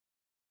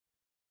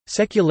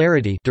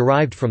Secularity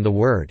derived from the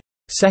word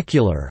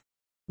secular,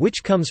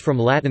 which comes from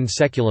Latin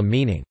seculum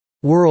meaning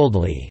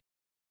worldly,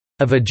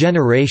 of a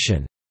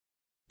generation,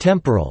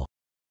 temporal,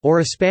 or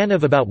a span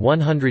of about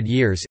 100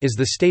 years is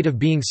the state of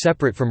being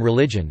separate from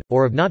religion,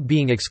 or of not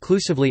being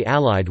exclusively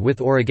allied with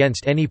or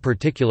against any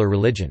particular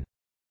religion.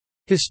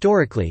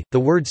 Historically, the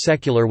word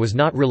secular was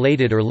not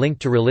related or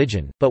linked to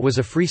religion, but was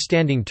a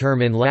freestanding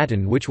term in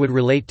Latin which would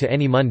relate to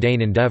any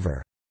mundane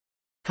endeavor.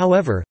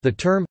 However, the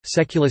term,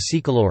 secula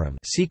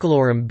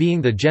secularum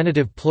being the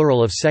genitive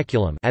plural of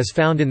seculum as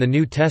found in the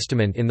New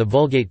Testament in the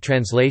Vulgate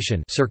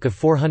translation circa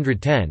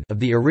 410 of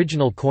the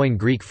original Koine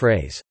Greek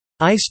phrase,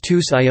 eis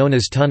tous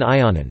ionas ton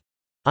ionon,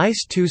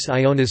 eis tous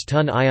ionas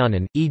ton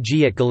ionon,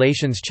 e.g. at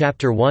Galatians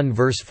chapter 1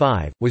 verse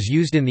 5, was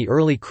used in the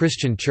early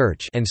Christian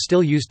Church and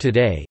still used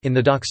today, in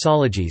the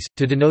doxologies,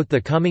 to denote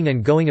the coming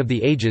and going of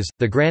the ages,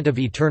 the grant of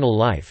eternal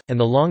life, and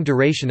the long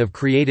duration of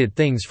created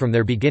things from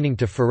their beginning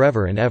to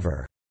forever and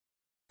ever.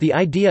 The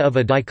idea of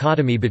a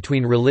dichotomy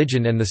between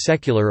religion and the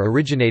secular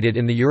originated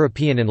in the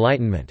European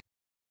Enlightenment.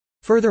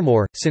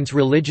 Furthermore, since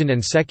religion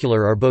and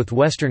secular are both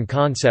Western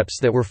concepts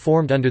that were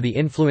formed under the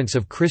influence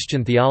of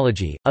Christian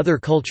theology, other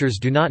cultures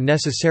do not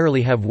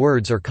necessarily have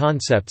words or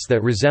concepts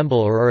that resemble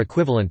or are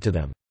equivalent to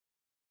them.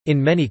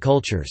 In many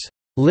cultures,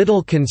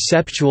 little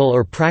conceptual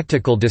or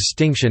practical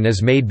distinction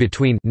is made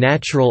between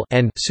natural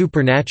and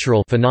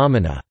supernatural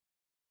phenomena,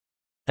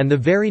 and the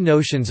very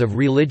notions of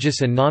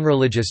religious and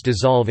non-religious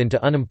dissolve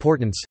into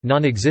unimportance,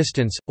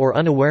 non-existence, or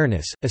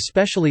unawareness,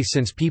 especially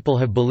since people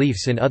have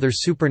beliefs in other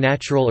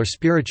supernatural or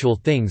spiritual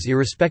things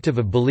irrespective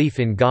of belief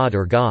in God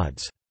or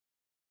gods.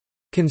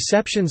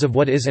 Conceptions of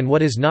what is and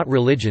what is not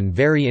religion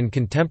vary in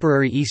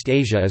contemporary East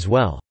Asia as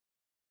well.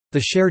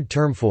 The shared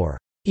term for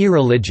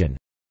irreligion,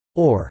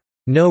 or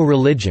no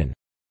religion,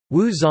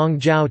 Wu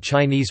Zongjiao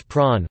Chinese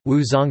prawn,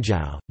 Wu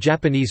Zongjiao,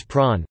 Japanese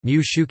prawn,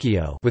 Mu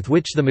Shukyo, with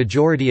which the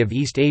majority of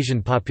East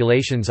Asian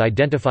populations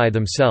identify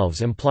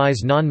themselves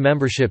implies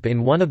non-membership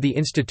in one of the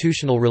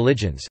institutional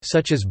religions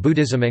such as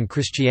Buddhism and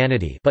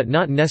Christianity, but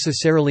not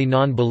necessarily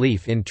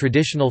non-belief in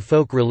traditional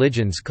folk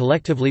religions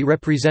collectively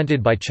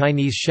represented by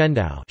Chinese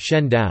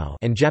Shendao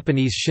and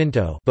Japanese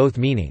Shinto, both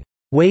meaning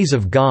ways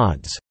of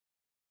gods.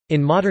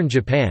 In modern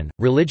Japan,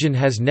 religion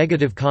has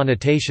negative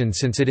connotation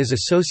since it is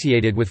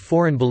associated with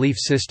foreign belief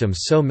systems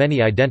so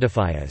many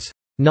identify as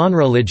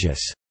non-religious,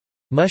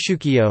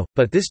 mushukyo,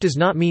 but this does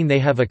not mean they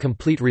have a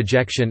complete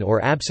rejection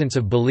or absence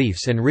of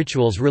beliefs and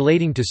rituals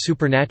relating to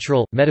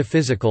supernatural,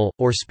 metaphysical,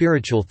 or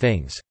spiritual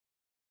things.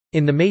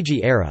 In the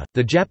Meiji era,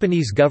 the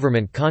Japanese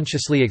government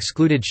consciously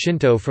excluded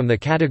Shinto from the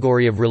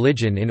category of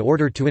religion in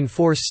order to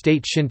enforce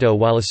state Shinto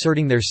while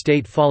asserting their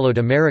state followed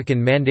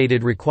American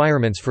mandated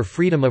requirements for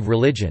freedom of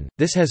religion.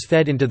 This has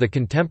fed into the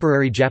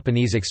contemporary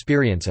Japanese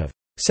experience of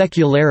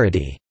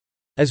secularity,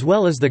 as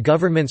well as the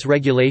government's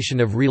regulation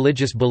of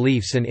religious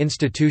beliefs and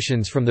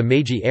institutions from the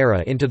Meiji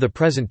era into the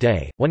present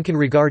day. One can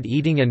regard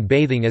eating and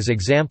bathing as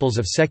examples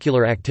of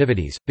secular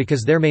activities,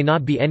 because there may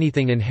not be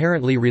anything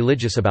inherently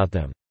religious about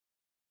them.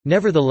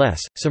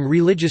 Nevertheless, some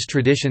religious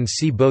traditions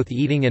see both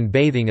eating and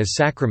bathing as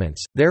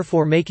sacraments,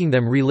 therefore making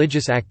them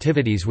religious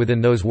activities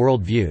within those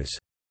world views.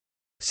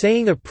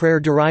 Saying a prayer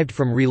derived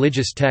from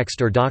religious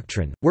text or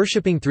doctrine,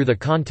 worshipping through the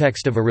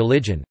context of a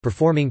religion,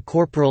 performing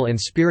corporal and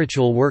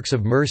spiritual works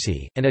of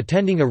mercy, and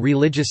attending a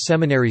religious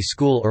seminary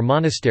school or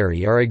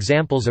monastery are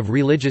examples of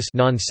religious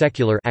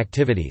non-secular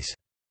activities.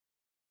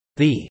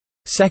 The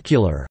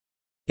secular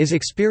is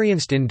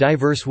experienced in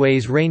diverse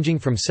ways ranging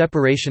from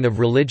separation of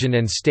religion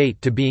and state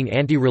to being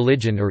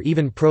anti-religion or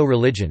even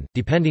pro-religion,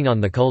 depending on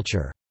the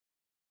culture.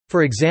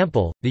 For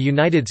example, the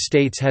United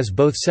States has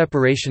both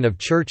separation of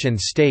church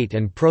and state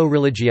and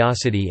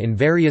pro-religiosity in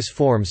various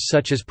forms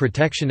such as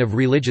protection of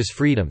religious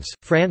freedoms.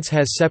 France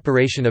has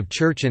separation of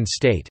church and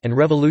state, and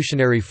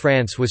revolutionary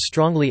France was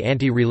strongly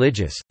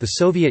anti-religious. The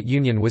Soviet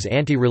Union was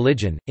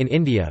anti-religion. In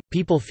India,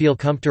 people feel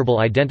comfortable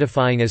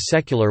identifying as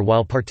secular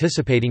while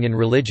participating in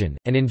religion,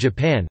 and in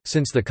Japan,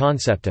 since the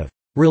concept of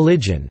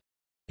religion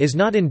is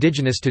not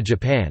indigenous to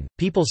Japan,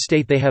 people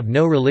state they have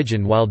no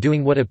religion while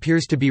doing what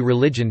appears to be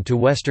religion to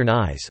Western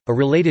eyes. A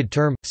related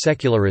term,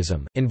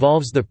 secularism,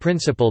 involves the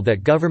principle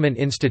that government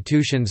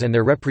institutions and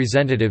their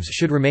representatives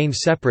should remain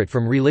separate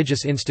from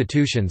religious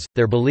institutions,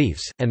 their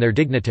beliefs, and their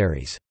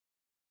dignitaries.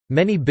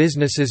 Many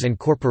businesses and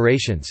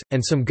corporations,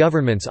 and some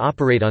governments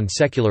operate on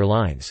secular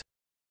lines.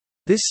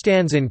 This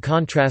stands in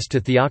contrast to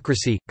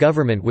theocracy,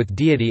 government with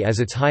deity as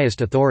its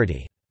highest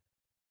authority.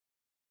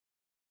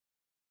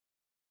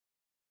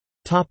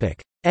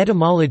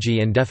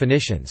 Etymology and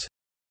definitions.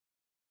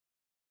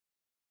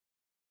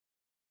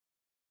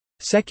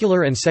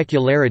 Secular and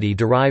secularity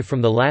derive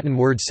from the Latin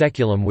word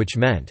seculum, which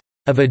meant,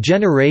 of a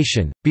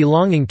generation,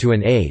 belonging to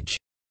an age,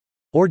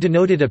 or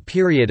denoted a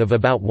period of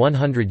about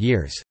 100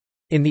 years.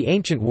 In the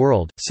ancient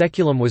world,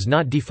 seculum was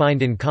not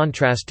defined in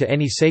contrast to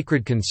any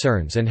sacred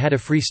concerns and had a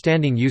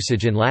freestanding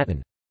usage in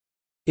Latin.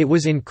 It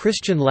was in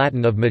Christian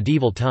Latin of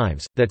medieval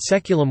times, that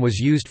seculum was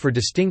used for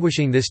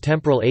distinguishing this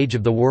temporal age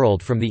of the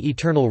world from the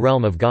eternal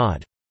realm of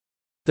God.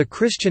 The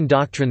Christian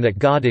doctrine that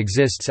God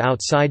exists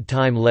outside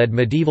time led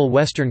medieval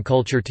Western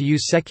culture to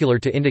use secular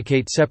to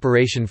indicate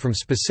separation from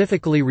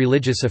specifically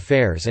religious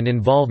affairs and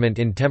involvement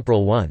in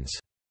temporal ones.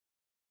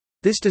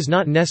 This does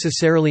not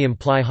necessarily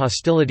imply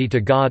hostility to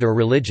God or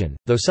religion,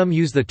 though some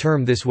use the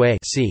term this way.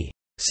 See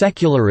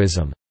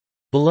secularism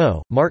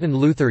below. Martin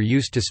Luther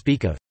used to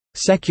speak of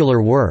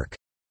secular work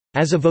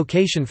as a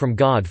vocation from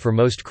God for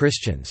most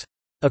Christians.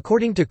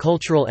 According to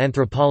cultural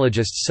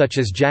anthropologists such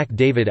as Jack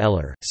David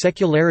Eller,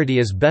 secularity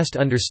is best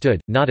understood,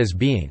 not as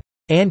being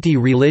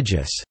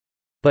anti-religious,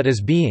 but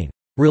as being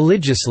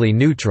religiously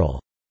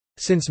neutral,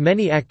 since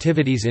many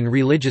activities in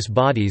religious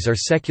bodies are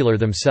secular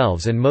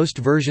themselves and most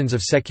versions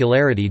of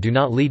secularity do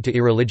not lead to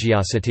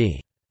irreligiosity.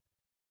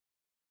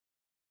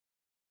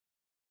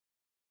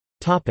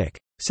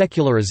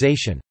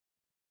 Secularization.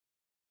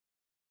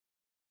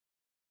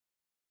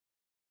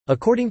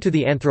 According to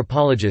the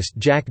anthropologist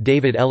Jack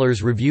David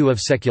Eller's review of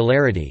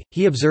secularity,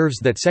 he observes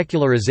that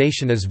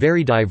secularization is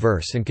very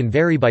diverse and can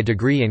vary by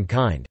degree and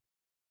kind.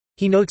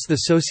 He notes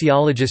the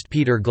sociologist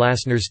Peter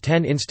Glasner's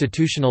 10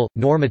 institutional,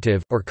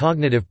 normative, or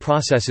cognitive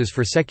processes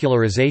for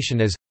secularization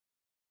as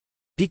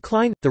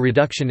decline, the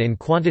reduction in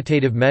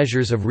quantitative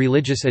measures of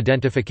religious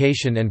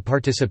identification and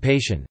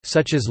participation,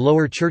 such as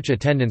lower church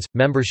attendance,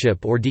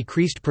 membership or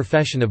decreased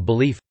profession of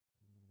belief;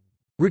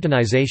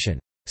 routinization,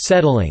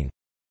 settling,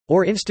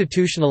 or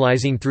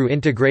institutionalizing through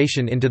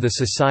integration into the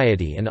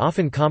society and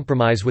often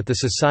compromise with the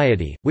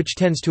society, which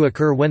tends to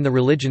occur when the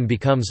religion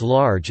becomes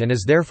large and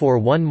is therefore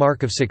one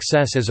mark of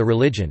success as a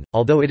religion,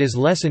 although it is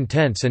less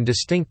intense and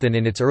distinct than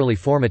in its early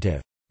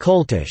formative,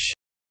 cultish,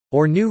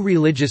 or new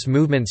religious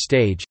movement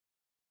stage.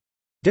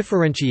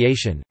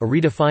 Differentiation, a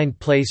redefined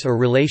place or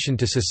relation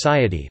to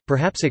society,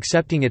 perhaps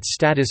accepting its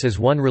status as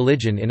one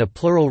religion in a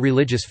plural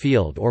religious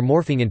field or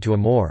morphing into a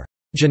more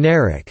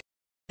generic,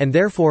 and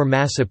therefore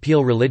mass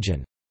appeal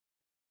religion.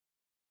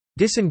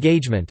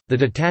 Disengagement, the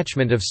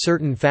detachment of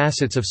certain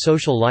facets of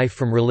social life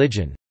from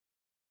religion.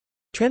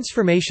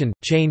 Transformation,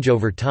 change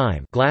over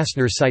time.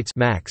 Glasner cites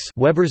Max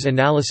Weber's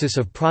analysis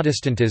of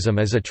Protestantism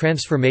as a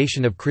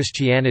transformation of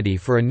Christianity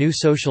for a new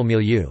social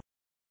milieu.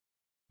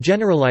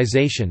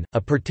 Generalization,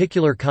 a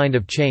particular kind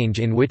of change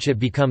in which it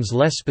becomes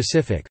less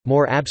specific,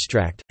 more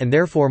abstract, and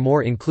therefore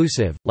more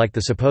inclusive, like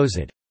the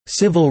supposed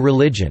civil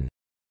religion.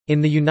 In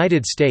the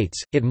United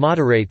States, it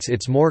moderates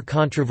its more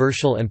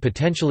controversial and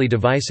potentially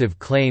divisive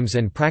claims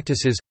and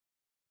practices.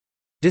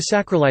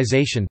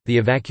 Desacralization, the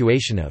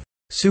evacuation of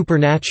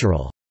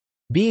supernatural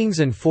beings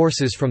and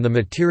forces from the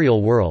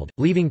material world,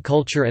 leaving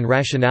culture and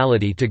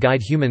rationality to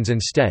guide humans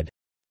instead.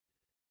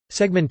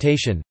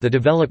 Segmentation, the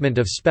development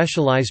of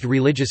specialized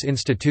religious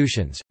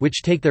institutions,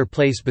 which take their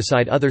place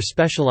beside other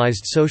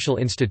specialized social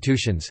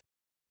institutions.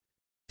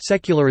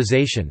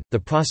 Secularization, the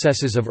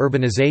processes of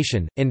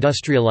urbanization,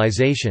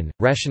 industrialization,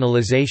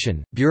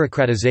 rationalization,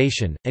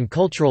 bureaucratization, and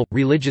cultural,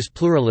 religious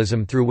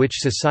pluralism through which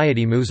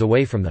society moves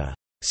away from the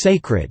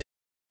sacred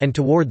and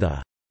toward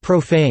the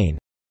profane.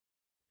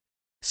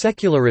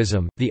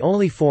 Secularism, the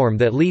only form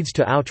that leads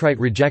to outright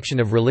rejection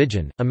of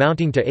religion,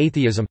 amounting to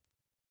atheism.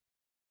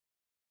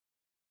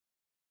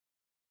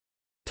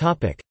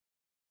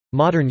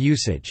 Modern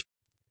usage.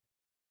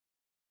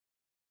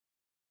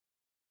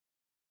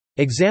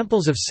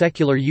 Examples of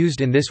secular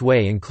used in this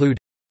way include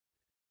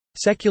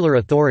secular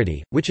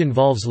authority, which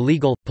involves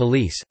legal,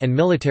 police, and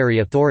military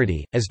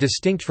authority, as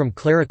distinct from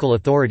clerical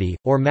authority,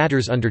 or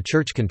matters under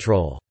church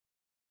control.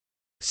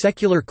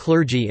 Secular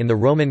clergy in the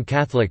Roman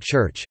Catholic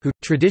Church, who,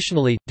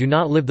 traditionally, do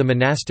not live the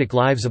monastic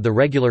lives of the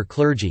regular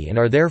clergy and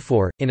are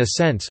therefore, in a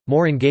sense,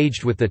 more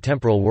engaged with the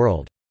temporal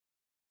world.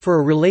 For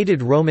a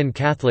related Roman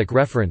Catholic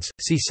reference,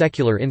 see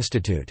Secular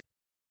Institute.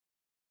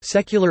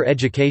 Secular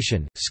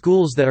education,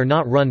 schools that are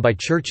not run by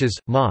churches,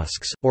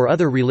 mosques, or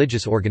other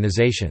religious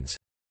organizations.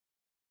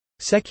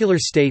 Secular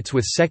states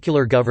with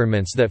secular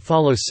governments that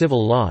follow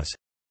civil laws,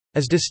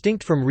 as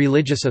distinct from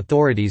religious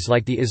authorities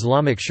like the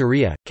Islamic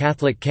Sharia,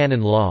 Catholic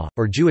canon law,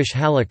 or Jewish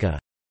halakha,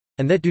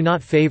 and that do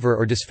not favor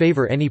or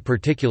disfavor any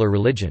particular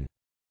religion.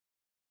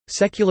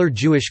 Secular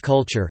Jewish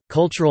culture,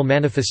 cultural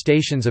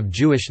manifestations of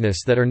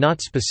Jewishness that are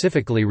not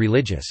specifically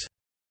religious.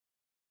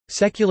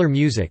 Secular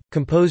music,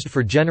 composed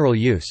for general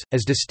use,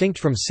 as distinct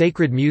from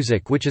sacred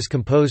music which is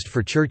composed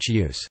for church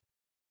use.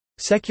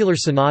 Secular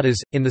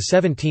sonatas, in the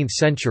 17th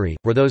century,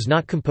 were those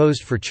not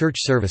composed for church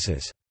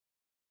services.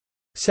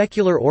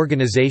 Secular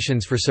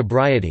organizations for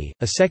sobriety,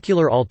 a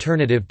secular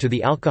alternative to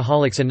the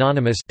Alcoholics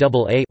Anonymous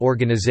 (AA)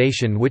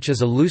 organization which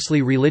is a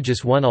loosely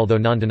religious one although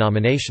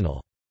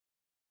non-denominational.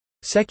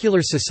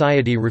 Secular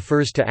society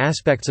refers to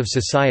aspects of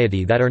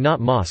society that are not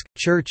mosque,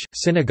 church,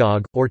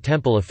 synagogue, or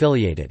temple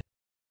affiliated.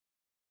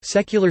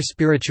 Secular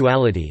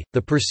spirituality,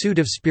 the pursuit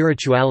of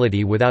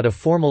spirituality without a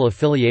formal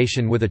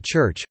affiliation with a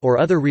church, or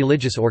other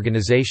religious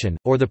organization,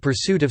 or the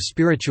pursuit of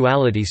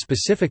spirituality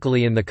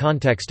specifically in the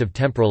context of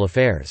temporal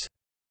affairs.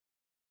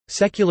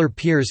 Secular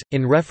peers,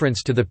 in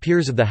reference to the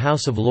peers of the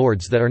House of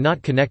Lords that are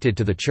not connected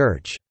to the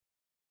Church.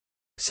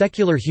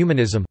 Secular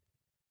humanism.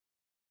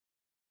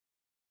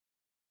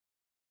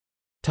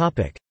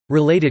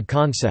 Related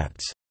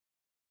concepts.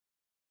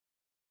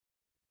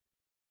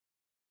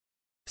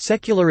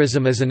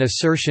 Secularism is an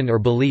assertion or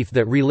belief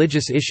that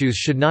religious issues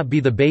should not be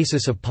the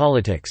basis of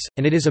politics,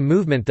 and it is a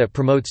movement that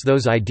promotes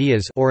those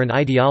ideas or an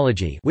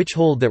ideology which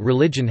hold that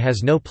religion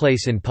has no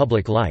place in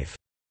public life.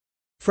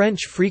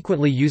 French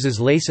frequently uses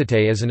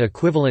laïcité as an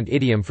equivalent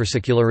idiom for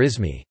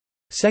sécularisme.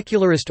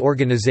 Secularist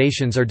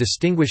organizations are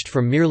distinguished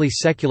from merely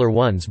secular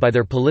ones by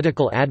their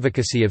political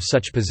advocacy of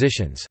such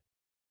positions.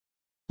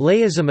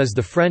 Laïsm is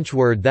the French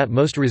word that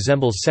most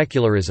resembles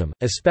secularism,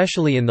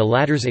 especially in the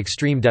latter's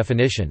extreme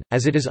definition,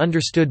 as it is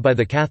understood by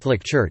the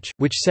Catholic Church,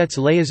 which sets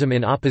laïsm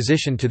in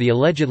opposition to the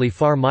allegedly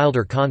far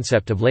milder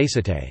concept of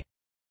laïcité.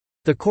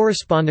 The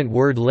correspondent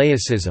word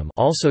laicism,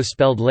 also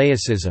spelled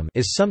laicism,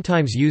 is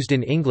sometimes used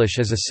in English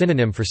as a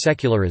synonym for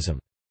secularism.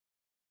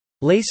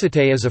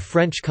 Laïcité is a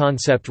French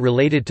concept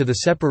related to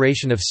the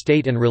separation of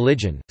state and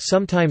religion,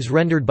 sometimes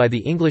rendered by the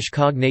English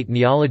cognate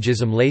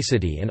neologism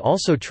laicity and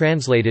also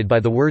translated by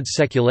the words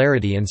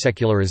secularity and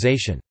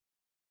secularization.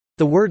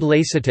 The word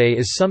laïcité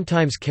is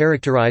sometimes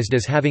characterized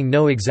as having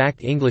no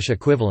exact English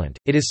equivalent.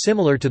 It is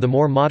similar to the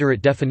more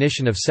moderate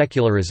definition of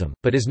secularism,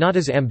 but is not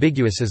as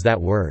ambiguous as that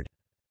word.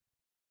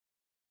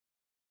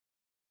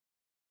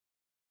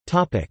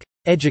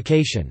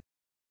 Education.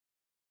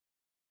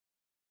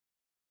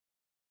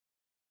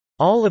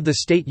 All of the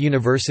state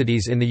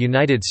universities in the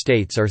United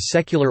States are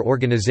secular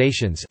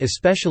organizations,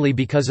 especially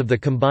because of the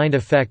combined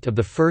effect of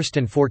the First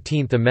and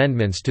 14th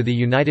Amendments to the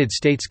United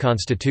States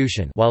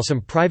Constitution, while some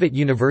private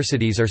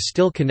universities are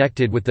still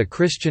connected with the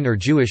Christian or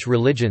Jewish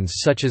religions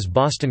such as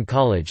Boston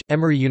College,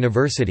 Emory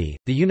University,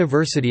 the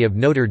University of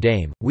Notre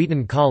Dame,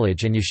 Wheaton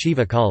College and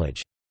Yeshiva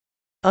College.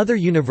 Other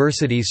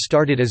universities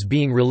started as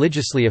being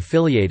religiously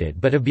affiliated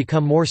but have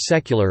become more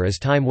secular as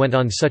time went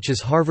on, such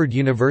as Harvard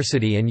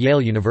University and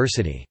Yale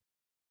University.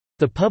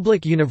 The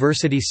public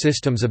university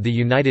systems of the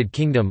United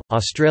Kingdom,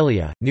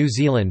 Australia, New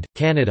Zealand,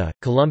 Canada,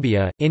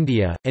 Colombia,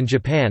 India, and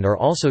Japan are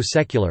also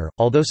secular,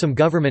 although some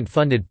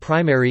government-funded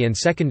primary and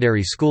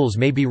secondary schools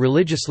may be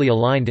religiously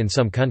aligned in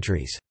some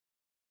countries.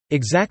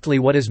 Exactly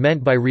what is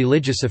meant by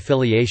religious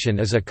affiliation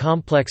is a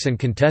complex and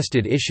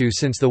contested issue,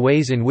 since the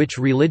ways in which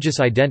religious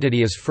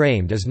identity is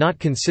framed is not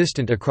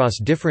consistent across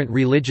different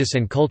religious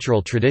and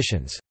cultural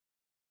traditions.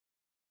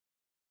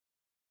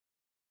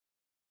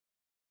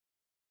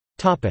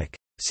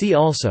 See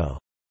also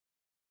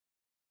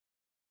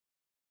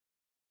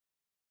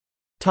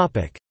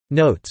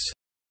Notes.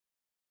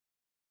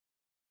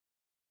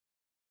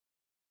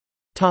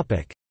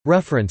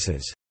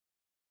 References.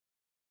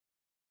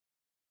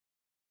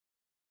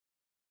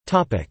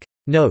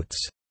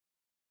 Notes.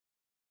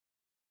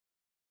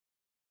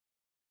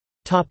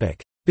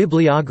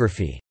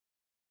 Bibliography.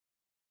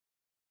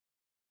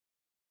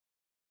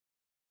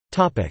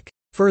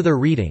 Further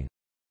reading.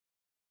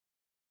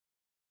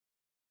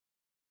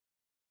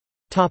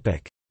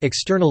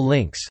 External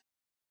links.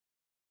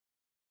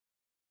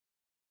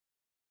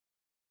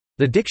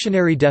 The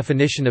dictionary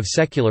definition of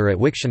secular at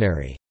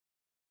Wiktionary.